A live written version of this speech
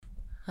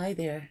Hi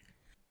there.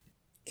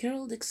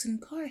 Carol Dixon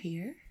Carr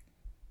here.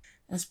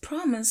 As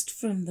promised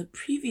from the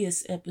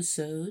previous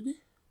episode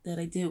that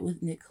I did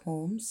with Nick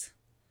Holmes,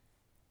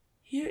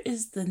 here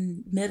is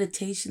the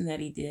meditation that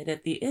he did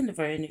at the end of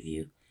our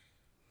interview.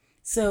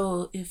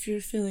 So if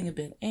you're feeling a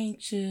bit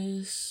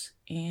anxious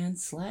and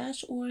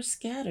 / or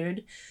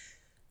scattered,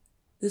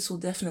 this will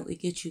definitely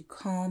get you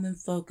calm and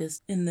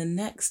focused in the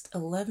next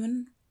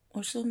 11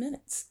 or so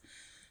minutes.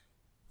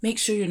 Make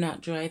sure you're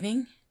not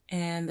driving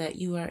and that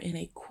you are in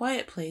a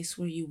quiet place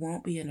where you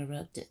won't be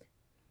interrupted.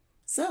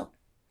 So,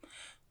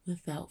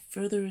 without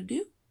further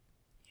ado,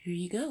 here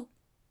you go.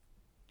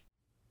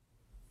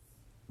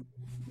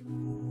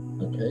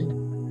 Okay.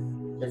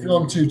 If you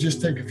want to,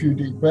 just take a few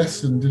deep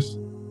breaths and just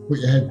put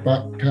your head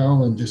back,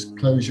 Carol, and just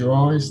close your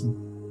eyes. Okay.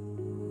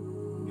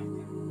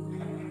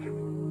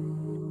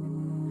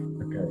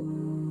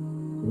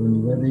 When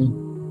you're ready,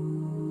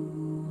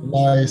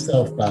 lie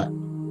yourself back.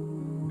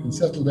 You can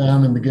settle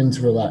down and begin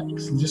to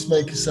relax. And just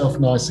make yourself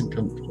nice and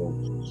comfortable.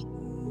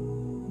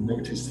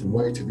 Notice the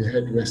weight of your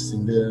head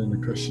resting there on the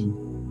cushion. You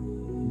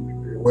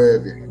can be aware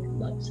of your head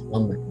relaxing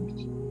on the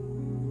cushion.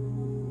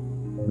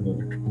 And the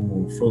cushion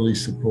will fully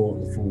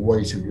support the full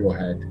weight of your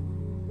head.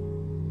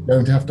 You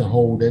don't have to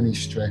hold any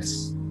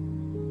stress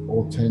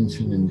or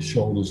tension in the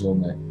shoulders or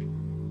neck.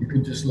 You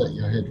can just let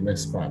your head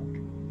rest back,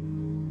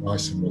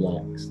 nice and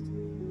relaxed,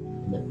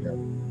 and let go.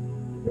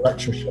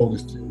 Relax your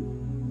shoulders too,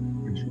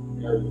 because you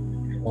know that you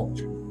cannot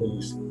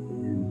fully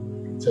support you.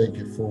 You can take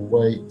your full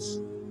weight,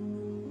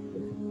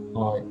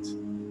 height,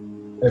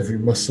 every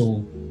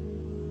muscle,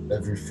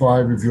 every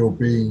fibre of your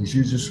being.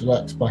 You just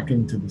relax back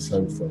into the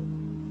sofa,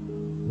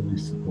 fully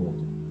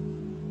supported.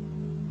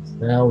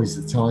 Now is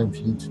the time for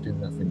you to do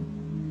nothing.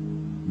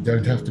 You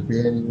don't have to be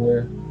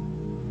anywhere.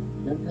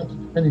 You don't have to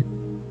do anything.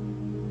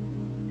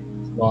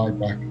 Just lie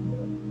back and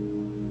relax.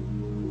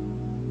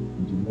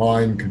 And your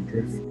mind can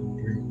drift and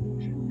dream.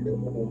 You should hear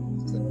all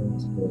the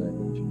sounds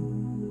around you.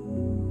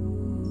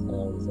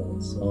 Sounds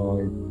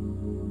outside.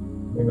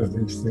 None of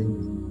these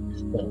things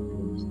distract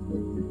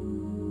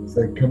you. As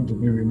they come to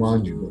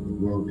remind you that the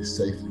world is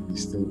safely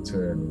still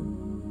turning.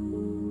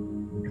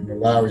 You can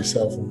allow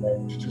yourself a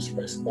moment to just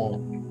rest back.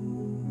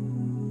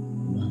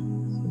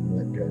 Relax and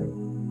let go.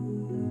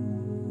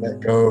 Let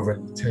go of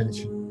any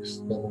tension in your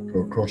stomach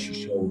or across your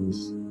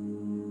shoulders.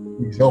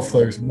 Ease off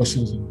those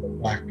muscles in your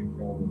back and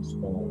down your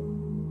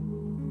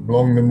spine.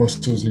 Along the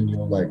muscles in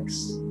your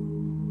legs.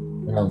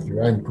 Down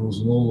through ankles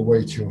and all the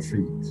way to your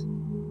feet.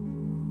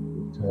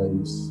 Your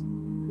toes.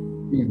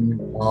 Even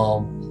your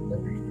arms and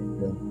every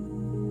finger.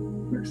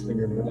 Lifting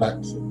and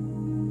relaxing.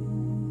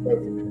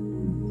 Perfectly.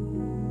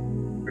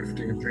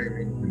 Drifting and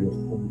dreaming with your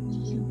thoughts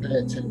as you pay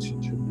attention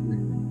to your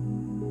breathing.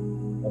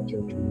 That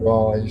gently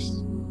rise.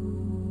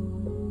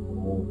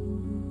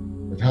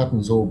 It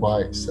happens all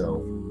by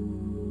itself.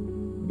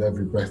 With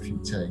every breath you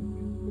take,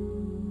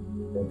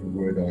 every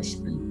word I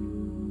speak,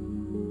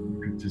 you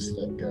can just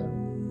let go.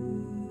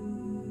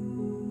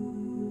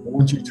 I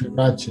want you to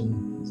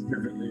imagine as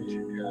vividly as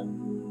you can,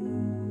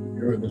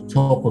 you're at the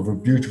top of a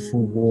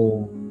beautiful,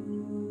 warm,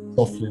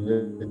 softly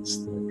lit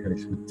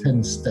staircase with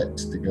 10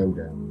 steps to go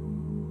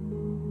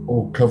down,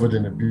 all covered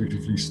in a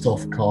beautifully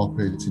soft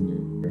carpet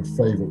in your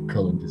favourite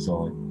colour and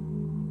design.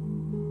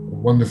 A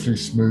wonderfully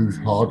smooth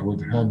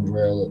hardwood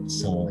handrail at the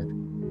side.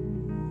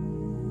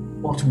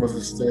 Bottom of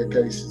the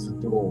staircase is a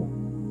door.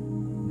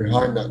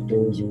 Behind that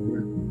door is a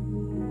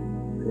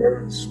room,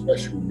 your own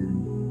special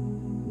room.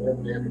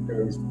 Nobody ever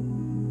goes there.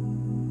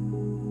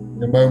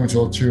 In a moment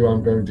or two,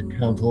 I'm going to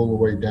count all the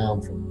way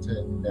down from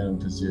 10 down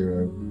to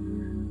 0.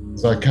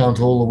 As I count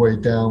all the way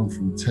down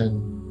from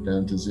 10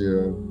 down to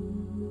 0,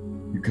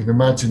 you can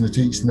imagine that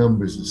each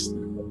number is a step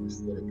on the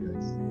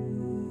staircase.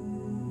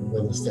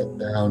 Another step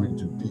down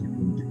into deeper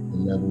and deeper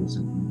levels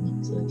of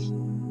relaxation.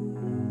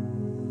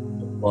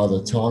 And by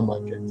the time I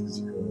get to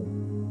 0,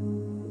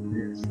 you'll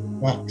be as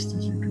relaxed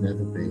as you can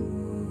ever be.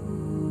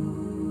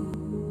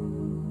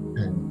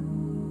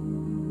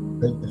 10.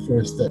 Take the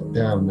first step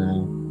down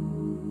now.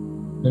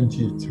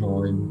 Plenty of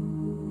time.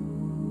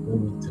 No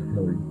need to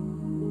hurry.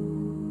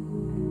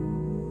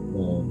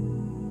 9.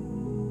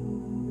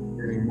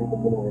 Feeling more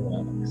and more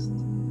relaxed.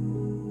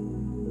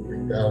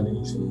 Moving down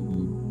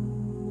easily.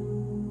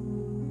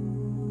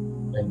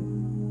 8.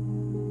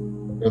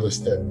 Another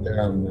step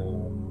down now.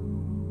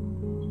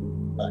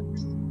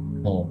 Relaxed,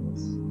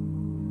 calmness.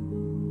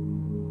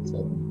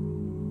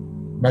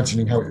 7.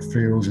 Imagining how it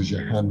feels as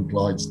your hand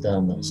glides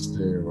down that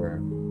stairway.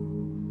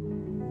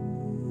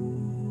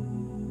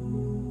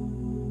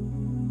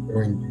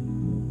 Going deeper.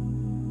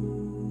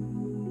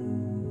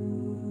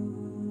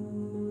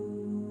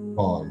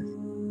 5.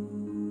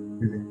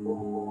 Feeling more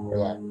and more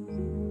relaxed.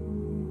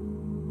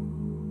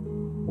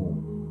 4.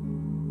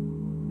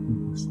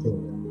 Deeper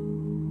still.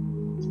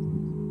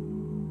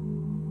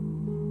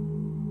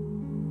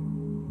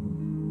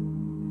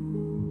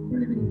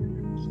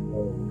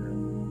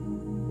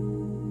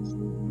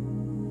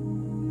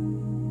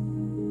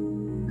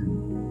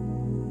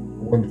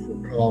 Wonderful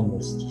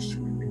calmness just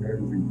sweeping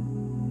over you.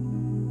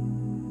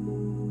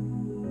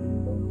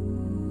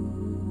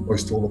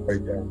 almost all the way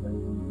down there.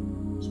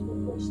 Just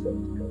one more step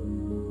to go.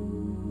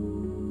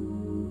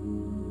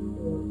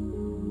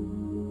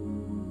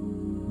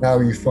 Now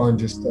you find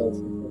yourself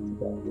in front of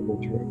that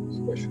image of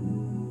special.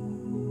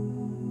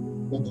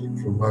 Looking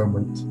for a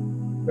moment,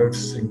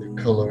 noticing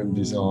the colour and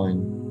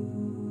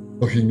design,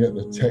 looking at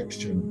the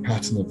texture and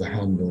pattern of the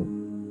handle,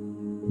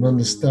 and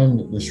understand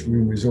that this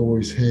room is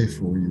always here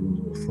for you in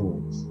your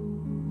thoughts.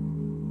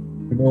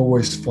 You can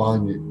always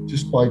find it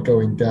just by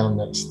going down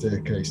that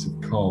staircase of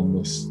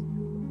calmness,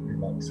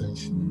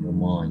 relaxation in your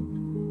mind.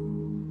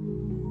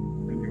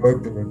 When you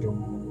open the door,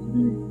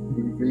 you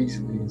move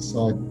easily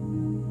inside.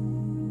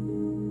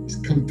 It's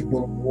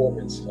comfortable and warm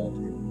inside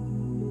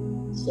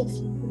you,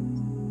 softly lit,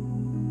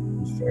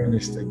 and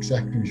furnished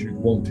exactly as you'd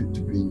want it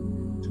to be,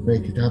 to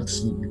make it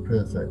absolutely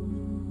perfect.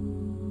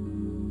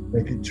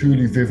 Make it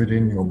truly vivid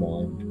in your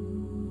mind.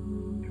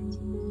 The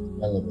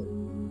smell of it,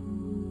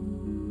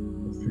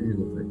 the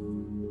feel of it,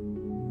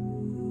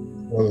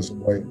 as well as the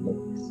way it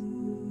looks.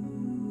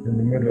 In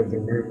the middle of the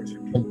room is a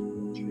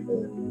comfortable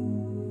chair,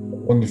 a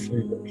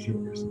wonderfully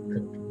luxurious and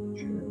comfortable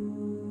chair.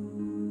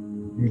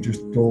 You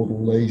just dawdle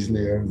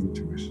lazily over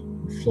to it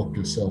and flop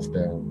yourself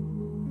down,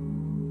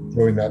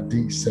 enjoying that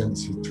deep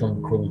sense of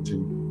tranquility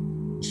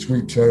that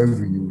sweeps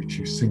over you as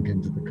you sink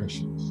into the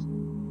cushions.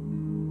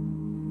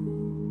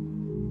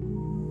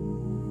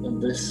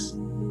 And this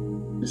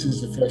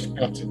is the fresh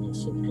pattern of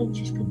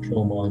subconscious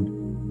control mind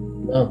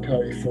now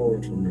carry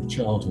forward from your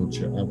childhood to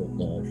your adult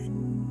life.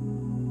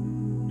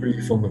 Free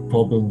from the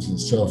problems and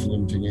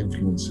self-limiting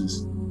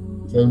influences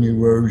that only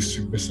arose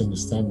through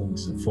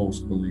misunderstandings and false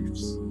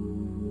beliefs.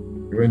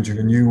 You're entering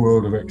a new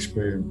world of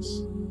experience,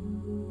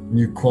 a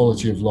new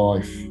quality of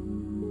life, a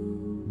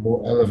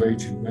more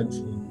elevated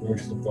mental and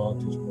emotional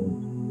vantage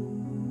point,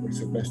 which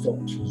the best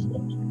options and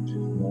opportunities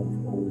in life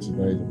are always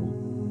available.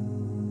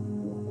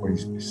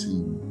 Always be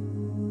seen.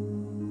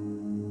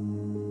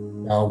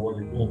 Now, while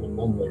you're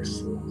on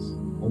those thoughts,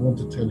 I want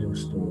to tell you a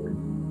story.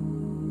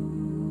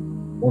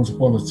 Once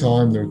upon a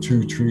time, there were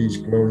two trees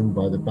growing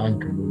by the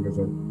bank of the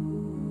river,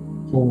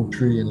 a tall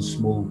tree and a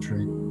small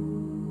tree.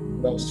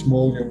 That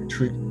small young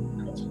tree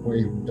cut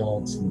away from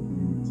dancing in the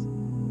breeze.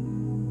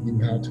 He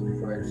knew how to be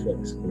very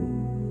flexible.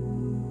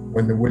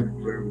 When the wind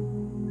blew,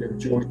 he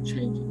enjoyed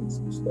changing its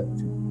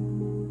perspective,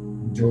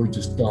 enjoyed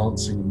just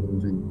dancing and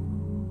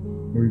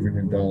moving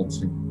and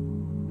dancing.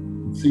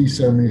 You'd see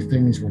so many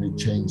things when it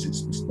changed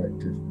its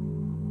perspective.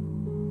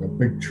 That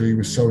big tree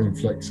was so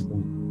inflexible,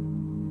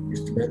 it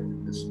used to envy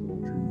this small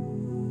tree,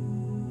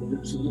 but it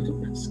was a little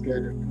bit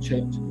scared of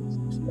changing its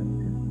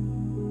perspective, a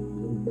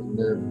little bit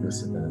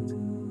nervous about it.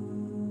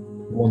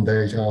 One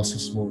day it asked the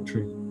small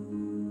tree,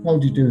 "How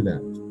do you do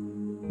that?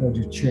 How do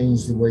you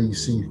change the way you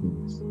see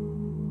things?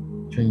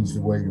 Change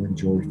the way you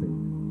enjoy things?"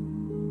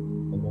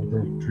 And the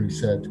little tree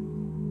said,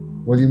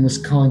 "Well, you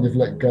must kind of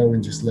let go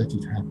and just let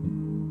it happen."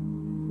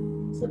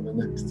 So the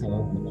next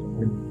time when that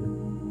wind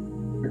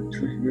blew, the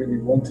tree really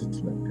wanted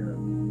to let go.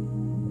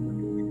 And the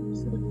little tree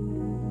said,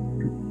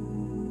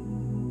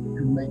 "You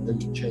can make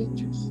those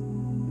changes.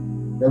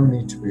 No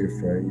need to be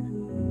afraid.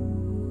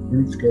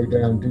 Roots go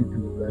down deep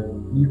in the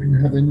ground, and you can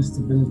have inner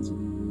stability,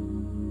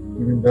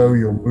 even though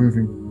you're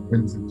moving with the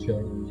winds of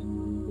change,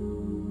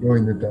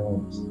 enjoying the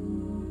dance.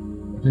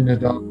 But in a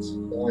dance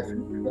of life,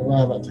 you can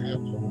allow that to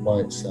happen all by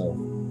itself."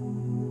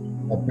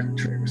 That big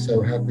tree was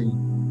so happy,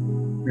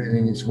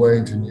 feeling its way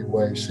into a new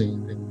way of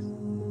seeing things.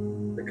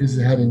 Because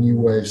it had a new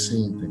way of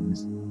seeing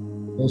things,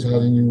 it also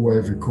had a new way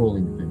of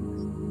recalling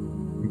things,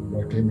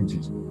 like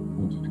images it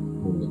wanted to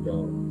recall the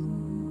dance.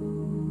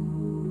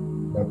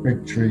 That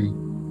big tree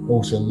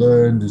also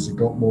learned as it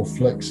got more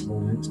flexible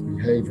in its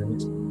behaviour and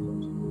its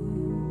behaviour.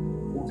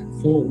 What it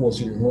thought was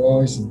the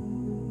horizon,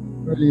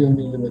 really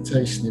only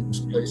limitation it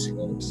was placing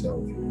on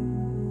itself.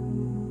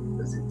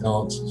 As it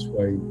danced and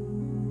swayed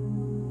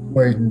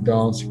and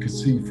danced, you could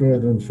see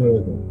further and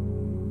further,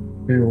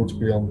 fields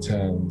beyond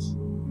towns.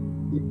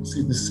 You could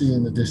see the sea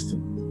in the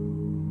distance.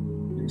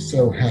 It was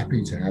so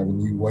happy to have a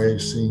new way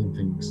of seeing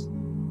things,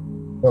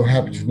 so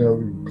happy to know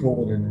it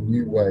recalled in a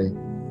new way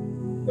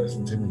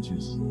pleasant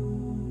images,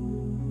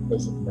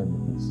 pleasant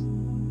memories.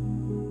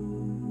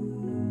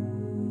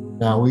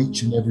 Now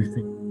each and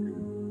everything you do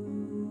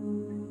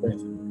is better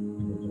than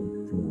you ever done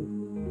before.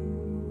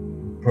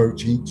 Approach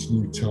each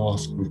new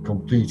task with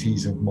complete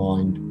ease of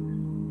mind,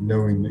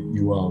 knowing that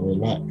you are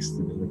relaxed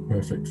and in a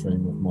perfect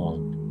frame of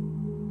mind.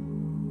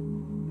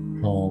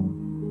 Calm,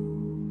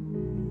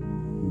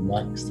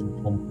 relaxed and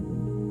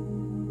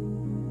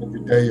confident.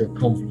 Every day your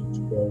confidence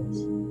grows.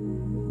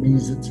 It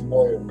means that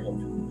tomorrow your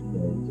confidence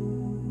grows.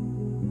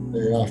 And the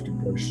day after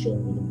grows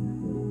stronger than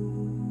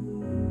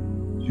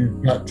before. As you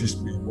practice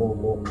being more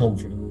and more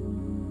confident,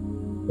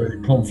 where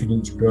your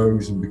confidence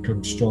grows and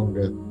becomes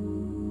stronger,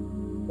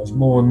 as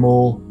more and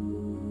more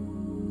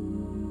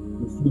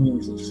your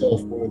feelings of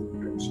self-worth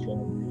become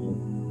stronger.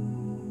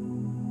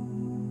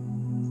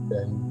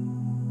 Then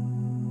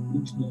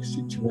each new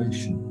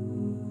situation,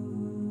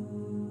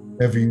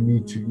 whenever you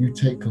need to, you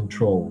take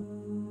control.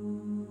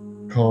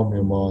 Calm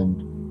your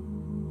mind.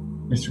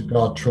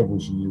 Disregard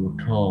troubles and you are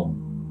calm.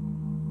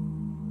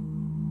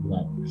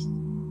 focused,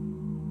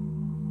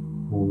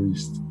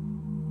 poised,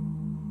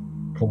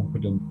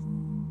 confident,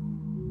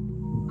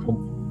 and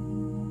confident.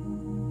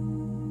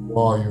 You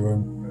are your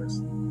own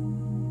person.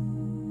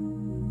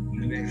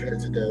 You leave here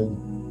today,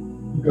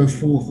 you go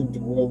forth into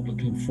the world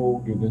looking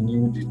forward with a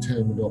new and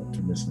determined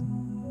optimism.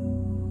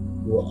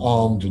 You are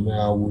armed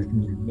now with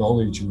new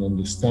knowledge and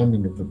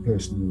understanding of the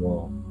person you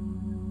are,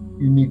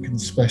 unique and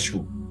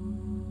special,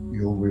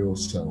 your real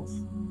self.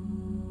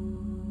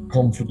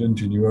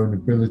 Confident in your own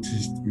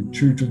abilities to be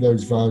true to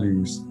those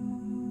values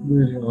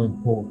really are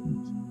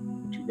important,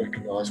 and to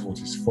recognize what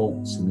is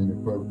false and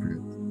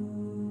inappropriate.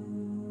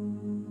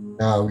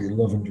 Now you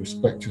love and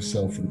respect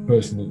yourself for the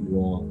person that you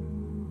are,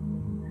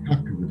 and be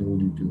happy with all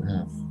you do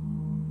have.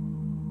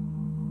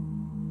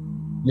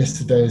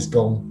 Yesterday is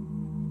gone,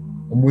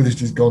 and with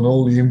it is gone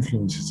all the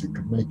influences that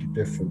could make it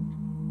different.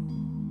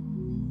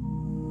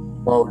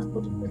 Tomorrow is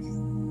but a myth,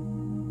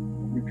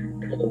 and we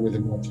can colour with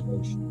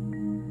imagination.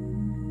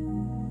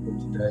 But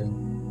today,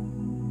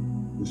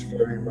 this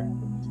very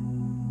moment,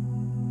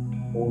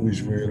 all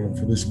is real, and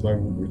for this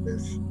moment we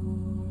live.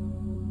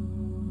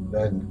 And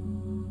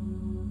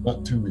then,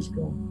 that too is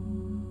gone,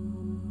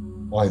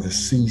 either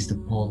seized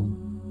upon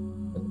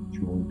and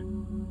enjoyed,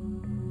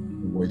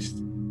 or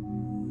wasted.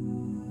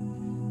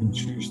 You can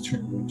choose to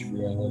which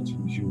reality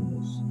is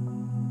yours,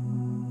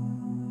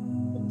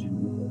 and you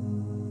will not.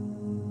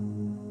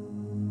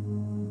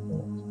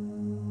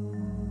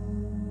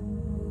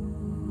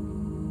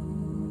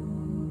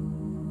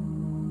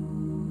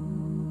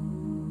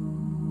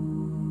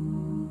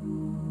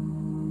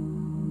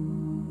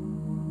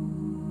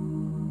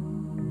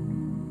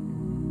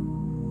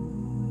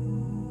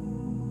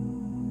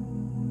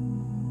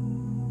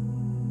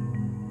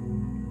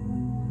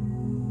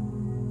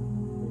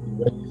 When you're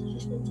ready,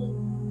 just let a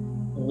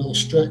little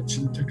stretch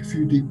and take a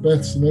few deep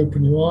breaths and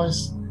open your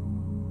eyes.